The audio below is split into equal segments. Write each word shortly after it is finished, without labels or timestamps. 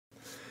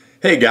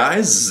Hey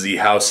guys, Z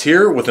House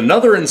here with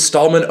another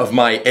installment of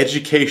my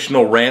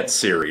Educational Rant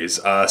series.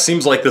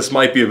 Seems like this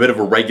might be a bit of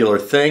a regular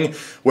thing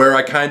where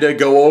I kind of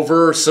go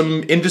over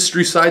some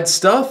industry side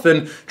stuff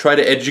and try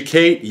to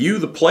educate you,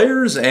 the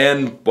players,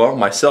 and, well,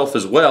 myself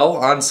as well,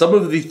 on some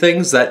of the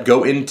things that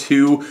go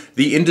into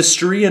the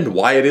industry and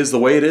why it is the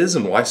way it is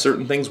and why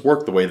certain things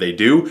work the way they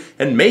do,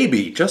 and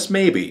maybe, just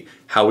maybe,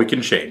 how we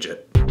can change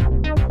it.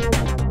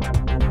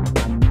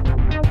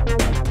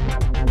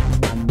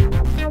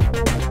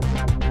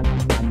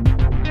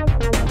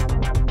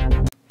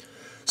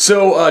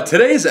 So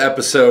today's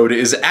episode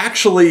is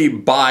actually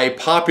by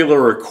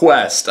popular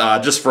request,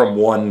 just from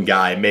one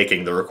guy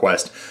making the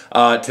request.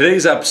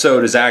 Today's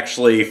episode is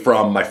actually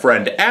from my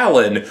friend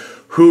Alan,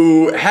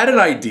 who had an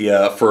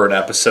idea for an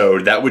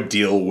episode that would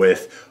deal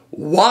with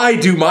why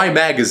do my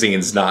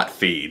magazines not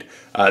feed?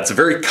 It's a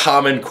very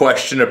common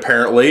question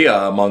apparently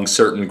among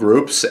certain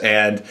groups,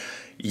 and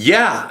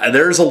yeah,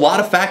 there's a lot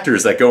of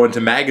factors that go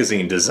into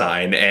magazine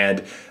design,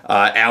 and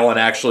Alan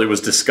actually was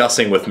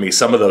discussing with me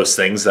some of those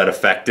things that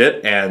affect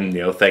it, and,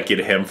 thank you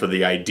to him for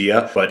the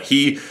idea. But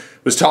he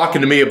was talking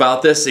to me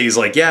about this. He's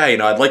like, yeah,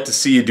 I'd like to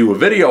see you do a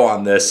video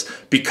on this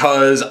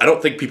because I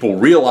don't think people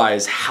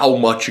realize how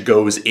much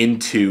goes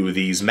into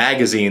these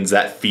magazines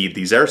that feed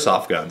these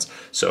airsoft guns.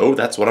 So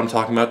that's what I'm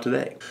talking about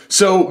today.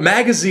 So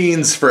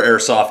magazines for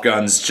airsoft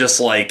guns, just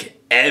like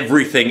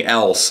everything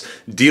else,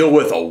 deal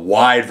with a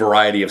wide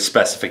variety of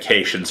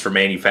specifications for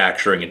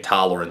manufacturing and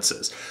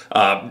tolerances.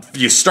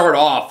 You start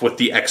off with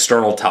the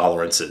external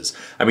tolerances.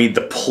 I mean,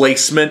 the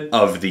placement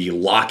of the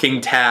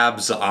locking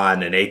tabs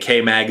on an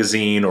AK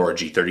magazine or a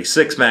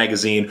G36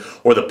 magazine,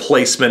 or the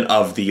placement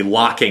of the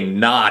locking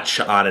notch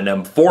on an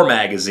M4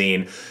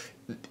 magazine,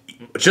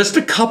 just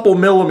a couple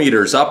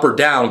millimeters up or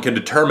down can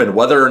determine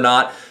whether or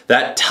not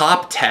that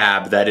top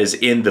tab that is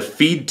in the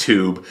feed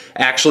tube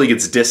actually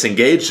gets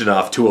disengaged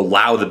enough to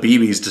allow the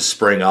BBs to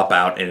spring up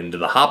out into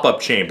the hop-up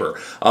chamber.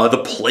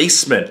 The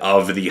placement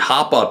of the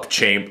hop-up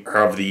chamber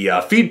of the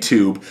feed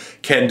tube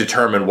can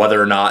determine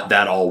whether or not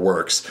that all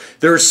works.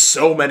 There's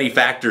so many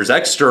factors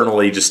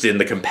externally just in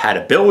the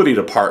compatibility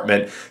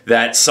department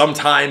that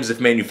sometimes if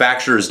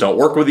manufacturers don't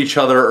work with each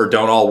other or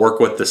don't all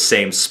work with the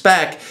same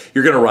spec,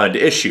 you're going to run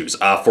into issues.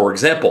 For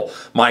example,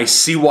 my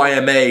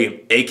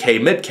CYMA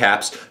AK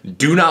mid-caps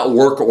do not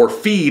work or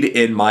feed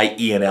in my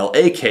E&L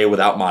AK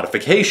without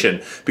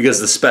modification because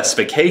the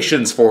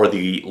specifications for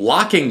the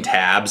locking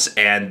tabs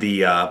and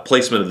the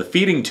placement of the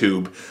feeding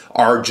tube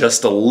are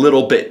just a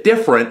little bit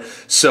different.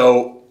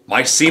 So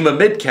my CYMA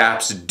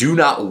midcaps do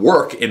not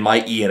work in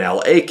my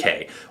E&L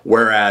AK,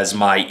 whereas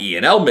my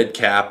E&L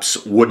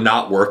midcaps would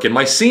not work in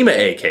my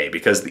CYMA AK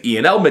because the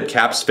E&L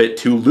midcaps fit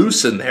too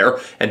loose in there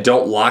and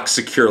don't lock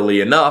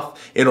securely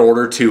enough in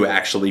order to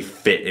actually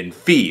fit and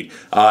feed.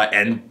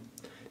 And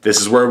this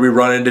is where we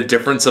run into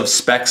difference of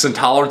specs and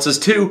tolerances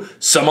too.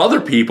 Some other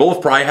people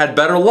have probably had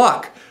better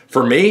luck.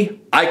 For me,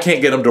 I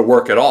can't get them to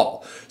work at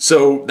all.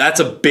 So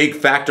that's a big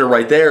factor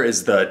right there,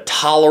 is the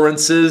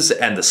tolerances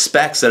and the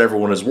specs that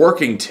everyone is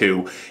working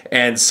to.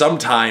 And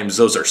sometimes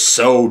those are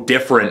so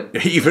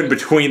different, even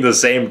between the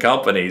same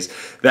companies,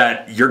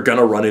 that you're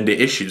gonna run into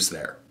issues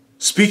there.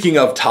 Speaking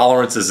of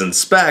tolerances and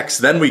specs,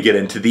 then we get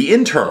into the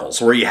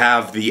internals, where you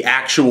have the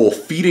actual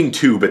feeding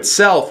tube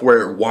itself,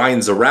 where it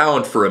winds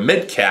around for a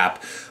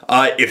mid-cap.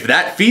 If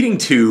that feeding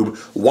tube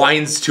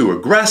winds too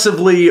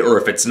aggressively, or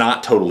if it's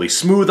not totally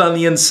smooth on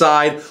the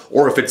inside,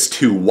 or if it's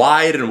too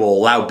wide and will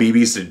allow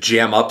BBs to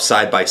jam up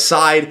side by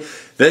side,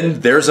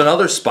 then there's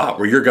another spot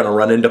where you're going to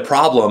run into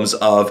problems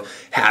of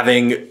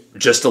having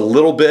just a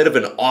little bit of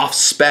an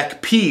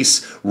off-spec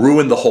piece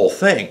ruin the whole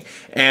thing.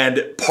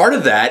 And part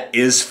of that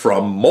is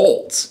from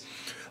molds.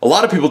 A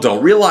lot of people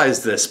don't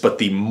realize this, but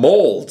the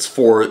molds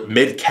for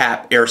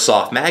mid-cap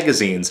airsoft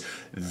magazines,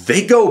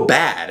 they go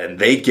bad and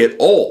they get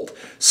old.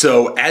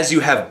 So as you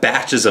have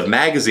batches of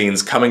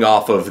magazines coming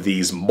off of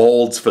these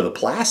molds for the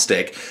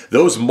plastic,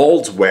 those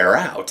molds wear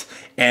out.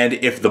 And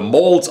if the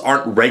molds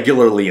aren't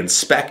regularly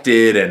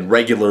inspected and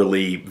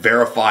regularly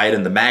verified,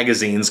 and the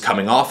magazines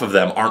coming off of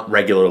them aren't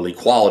regularly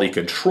quality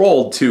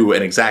controlled to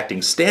an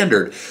exacting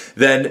standard,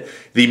 then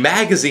the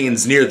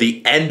magazines near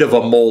the end of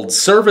a mold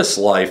service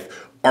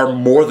life are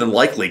more than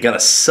likely gonna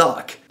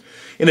suck.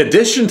 In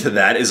addition to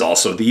that is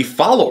also the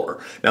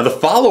follower. Now the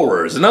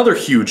follower is another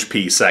huge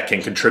piece that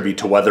can contribute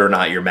to whether or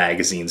not your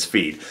magazines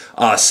feed.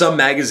 Some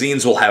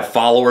magazines will have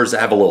followers that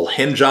have a little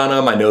hinge on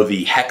them. I know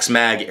the Hex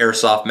Mag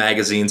airsoft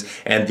magazines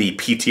and the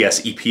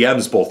PTS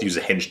EPMs both use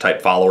a hinge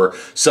type follower.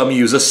 Some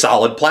use a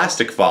solid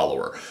plastic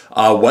follower.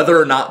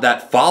 Whether or not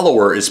that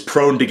follower is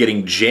prone to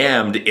getting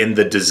jammed in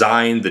the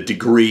design, the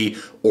degree,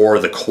 or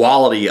the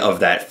quality of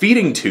that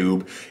feeding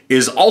tube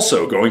is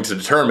also going to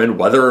determine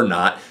whether or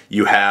not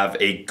you have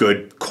a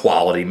good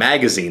quality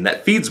magazine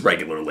that feeds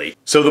regularly.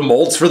 So the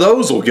molds for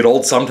those will get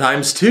old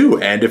sometimes too,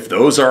 and if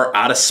those are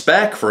out of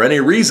spec for any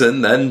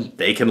reason, then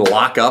they can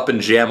lock up and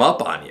jam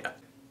up on you.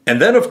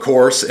 And then of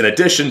course, in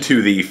addition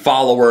to the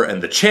follower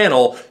and the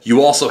channel,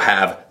 you also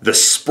have the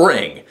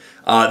spring.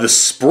 The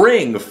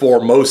spring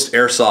for most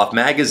airsoft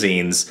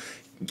magazines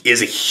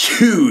is a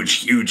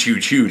huge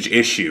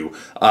issue,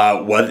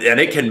 and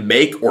it can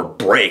make or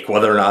break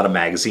whether or not a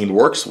magazine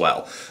works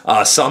well.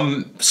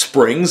 Some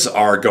springs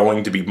are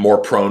going to be more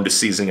prone to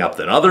seizing up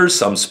than others.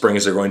 Some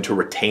springs are going to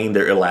retain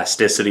their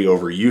elasticity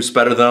over use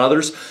better than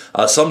others.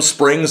 Some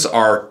springs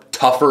are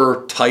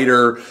tougher,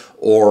 tighter,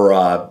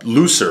 or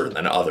looser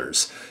than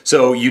others.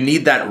 So you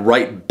need that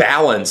right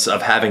balance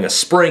of having a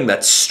spring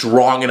that's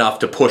strong enough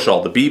to push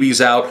all the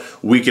BBs out,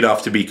 weak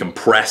enough to be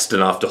compressed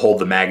enough to hold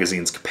the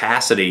magazine's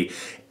capacity,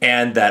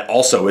 and that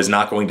also is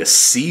not going to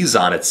seize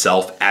on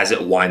itself as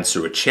it winds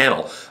through a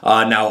channel.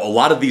 Now, a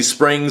lot of these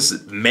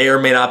springs may or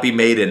may not be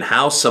made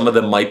in-house. Some of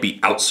them might be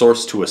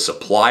outsourced to a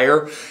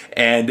supplier,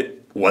 and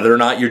whether or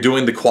not you're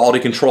doing the quality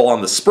control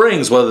on the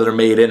springs, whether they're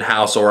made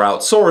in-house or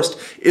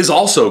outsourced, is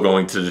also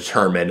going to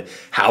determine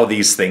how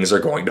these things are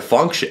going to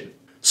function.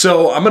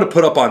 So I'm going to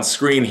put up on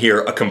screen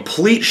here a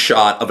complete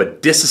shot of a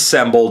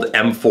disassembled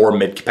M4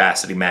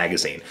 mid-capacity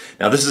magazine.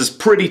 Now this is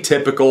pretty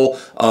typical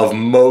of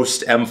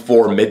most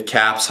M4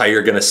 mid-caps, how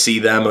you're going to see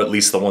them, or at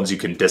least the ones you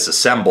can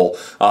disassemble.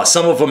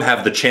 Some of them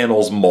have the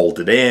channels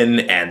molded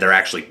in, and they're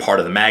actually part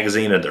of the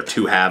magazine, and they're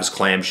two halves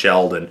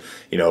clamshelled and,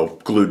 you know,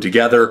 glued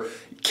together.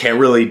 Can't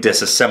really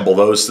disassemble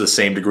those to the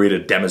same degree to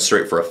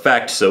demonstrate for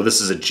effect, so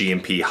this is a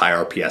G&P high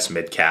RPS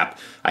mid-cap.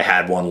 I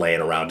had one laying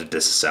around to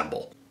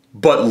disassemble.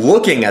 But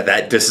looking at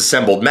that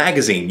disassembled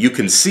magazine, you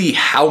can see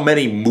how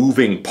many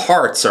moving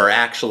parts are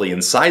actually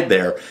inside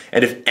there,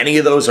 and if any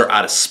of those are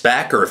out of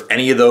spec, or if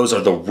any of those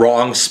are the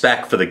wrong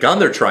spec for the gun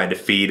they're trying to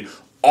feed,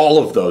 all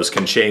of those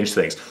can change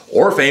things.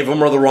 Or if any of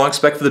them are the wrong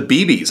spec for the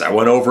BBs. I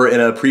went over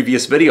in a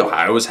previous video how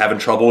I was having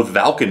trouble with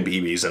Valken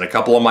BBs in a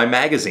couple of my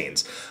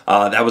magazines.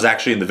 That was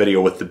actually in the video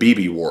with the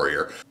BB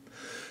Warrior.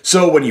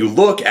 So when you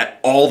look at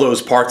all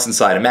those parts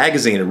inside a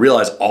magazine and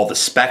realize all the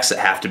specs that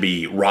have to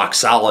be rock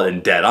solid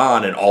and dead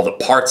on, and all the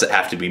parts that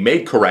have to be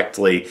made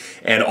correctly,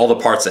 and all the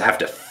parts that have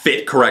to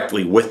fit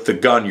correctly with the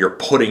gun you're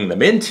putting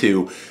them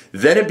into,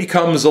 then it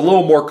becomes a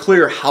little more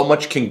clear how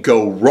much can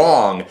go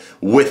wrong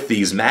with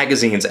these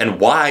magazines and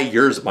why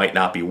yours might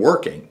not be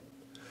working.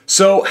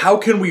 So how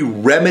can we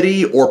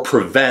remedy or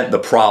prevent the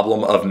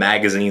problem of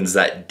magazines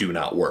that do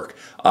not work?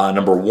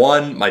 Number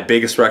one, my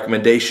biggest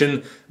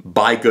recommendation,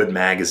 buy good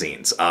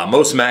magazines.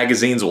 Most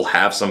magazines will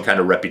have some kind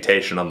of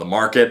reputation on the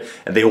market,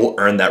 and they will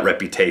earn that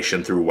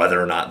reputation through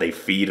whether or not they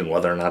feed and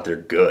whether or not they're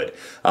good.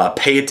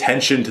 Pay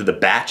attention to the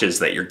batches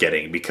that you're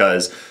getting,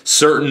 because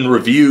certain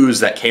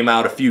reviews that came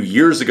out a few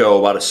years ago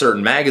about a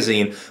certain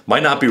magazine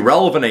might not be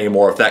relevant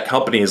anymore if that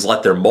company has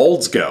let their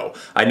molds go.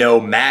 I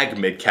know mag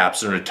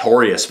mid-caps are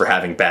notorious for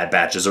having bad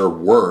batches, or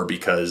were,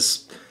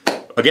 because,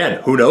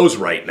 again, who knows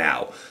right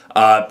now?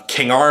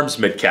 King Arms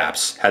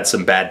mid-caps had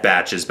some bad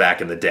batches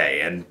back in the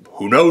day, and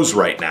who knows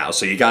right now?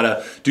 So you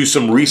gotta do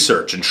some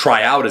research and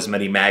try out as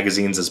many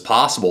magazines as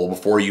possible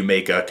before you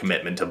make a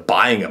commitment to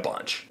buying a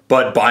bunch.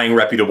 But buying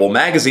reputable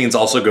magazines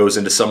also goes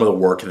into some of the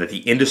work that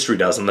the industry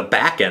does on the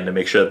back end to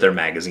make sure that their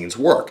magazines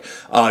work.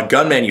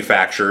 Gun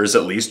manufacturers,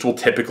 at least, will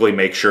typically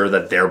make sure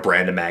that their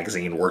brand of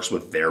magazine works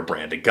with their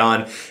brand of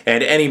gun,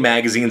 and any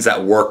magazines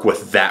that work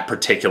with that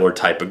particular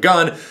type of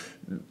gun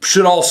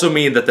should also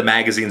mean that the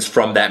magazines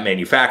from that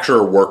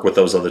manufacturer work with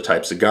those other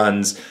types of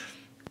guns.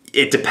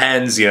 It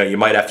depends, you know, you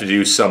might have to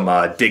do some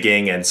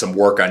digging and some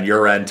work on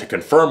your end to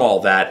confirm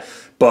all that.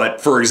 But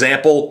for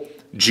example,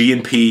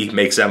 G&P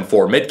makes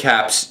M4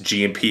 mid-caps,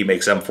 G&P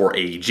makes M4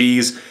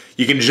 AEGs.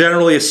 You can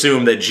generally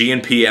assume that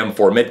G&P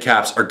M4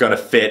 mid-caps are going to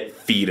fit,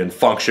 feed, and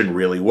function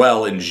really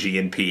well in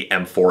G&P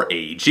M4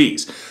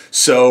 AEGs.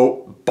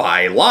 So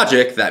by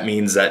logic, that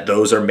means that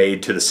those are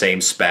made to the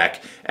same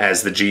spec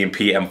as the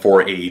G&P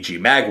M4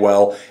 AEG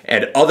magwell,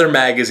 and other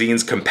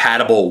magazines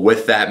compatible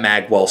with that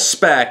magwell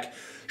spec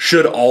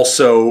should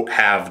also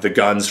have the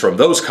guns from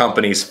those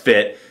companies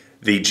fit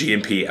the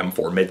G&P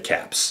M4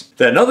 mid-caps.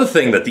 Then another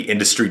thing that the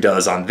industry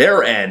does on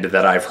their end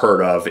that I've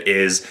heard of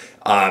is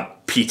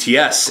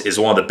PTS is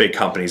one of the big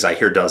companies I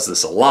hear does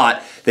this a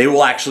lot. They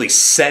will actually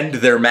send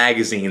their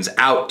magazines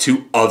out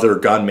to other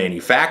gun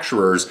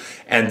manufacturers,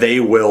 and they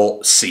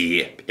will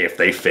see if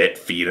they fit,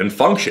 feed, and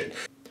function.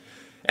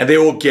 And they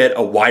will get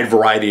a wide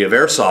variety of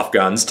airsoft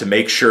guns to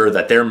make sure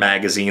that their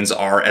magazines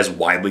are as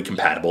widely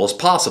compatible as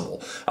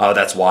possible.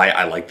 That's why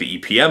I like the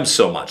EPMs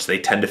so much. They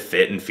tend to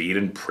fit and feed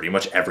in pretty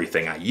much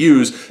everything I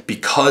use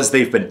because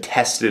they've been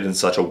tested in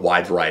such a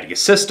wide variety of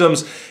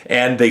systems,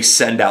 and they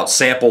send out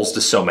samples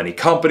to so many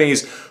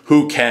companies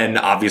who can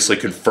obviously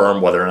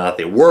confirm whether or not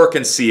they work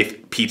and see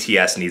if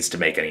PTS needs to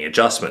make any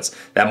adjustments.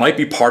 That might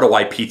be part of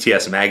why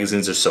PTS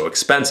magazines are so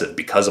expensive,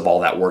 because of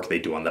all that work they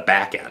do on the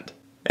back end.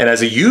 And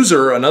as a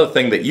user, another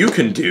thing that you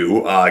can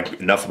do,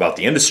 enough about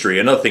the industry,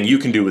 another thing you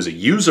can do as a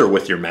user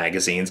with your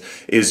magazines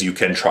is you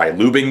can try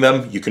lubing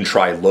them, you can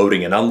try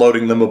loading and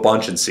unloading them a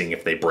bunch and seeing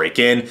if they break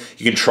in,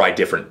 you can try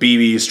different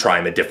BBs, try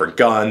them at different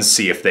guns,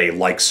 see if they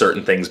like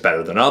certain things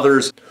better than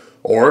others.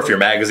 Or if your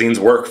magazines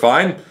work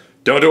fine,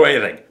 don't do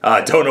anything.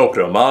 Don't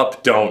open them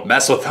up, don't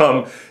mess with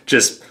them,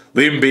 just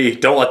leave them be,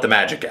 don't let the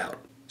magic out.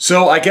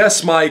 So I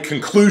guess my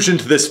conclusion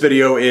to this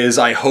video is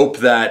I hope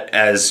that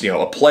as,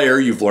 a player,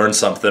 you've learned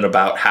something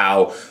about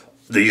how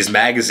these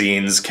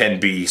magazines can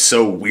be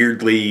so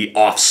weirdly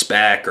off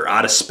spec or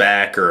out of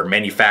spec or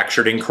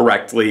manufactured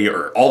incorrectly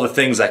or all the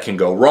things that can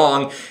go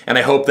wrong. And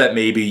I hope that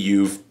maybe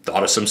you've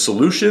thought of some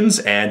solutions.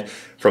 And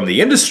from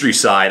the industry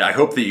side, I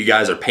hope that you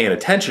guys are paying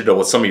attention to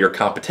what some of your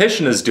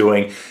competition is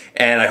doing.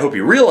 And I hope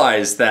you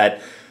realize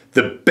that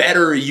the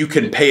better you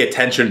can pay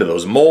attention to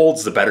those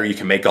molds, the better you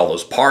can make all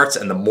those parts,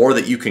 and the more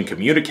that you can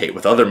communicate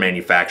with other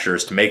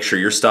manufacturers to make sure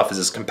your stuff is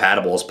as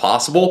compatible as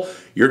possible,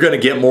 you're gonna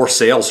get more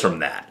sales from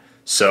that.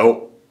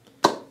 So,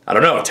 I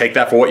don't know, take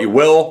that for what you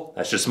will.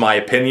 That's just my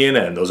opinion,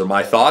 and those are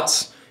my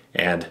thoughts.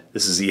 And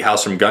this is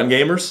E-House from Gun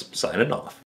Gamers, signing off.